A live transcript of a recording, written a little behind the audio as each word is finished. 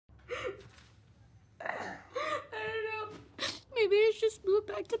Maybe I should just move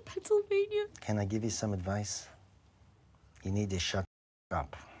back to Pennsylvania. Can I give you some advice? You need to shut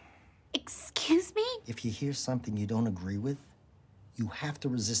up. Excuse me? If you hear something you don't agree with, you have to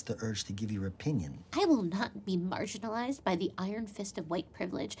resist the urge to give your opinion. I will not be marginalized by the iron fist of white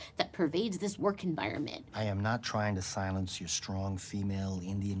privilege that pervades this work environment. I am not trying to silence your strong female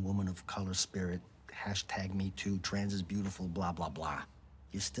Indian woman of color spirit. #MeToo, trans is beautiful, blah, blah, blah.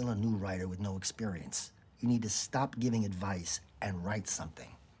 You're still a new writer with no experience. You need to stop giving advice and write something.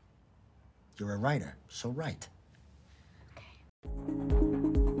 You're a writer, so write.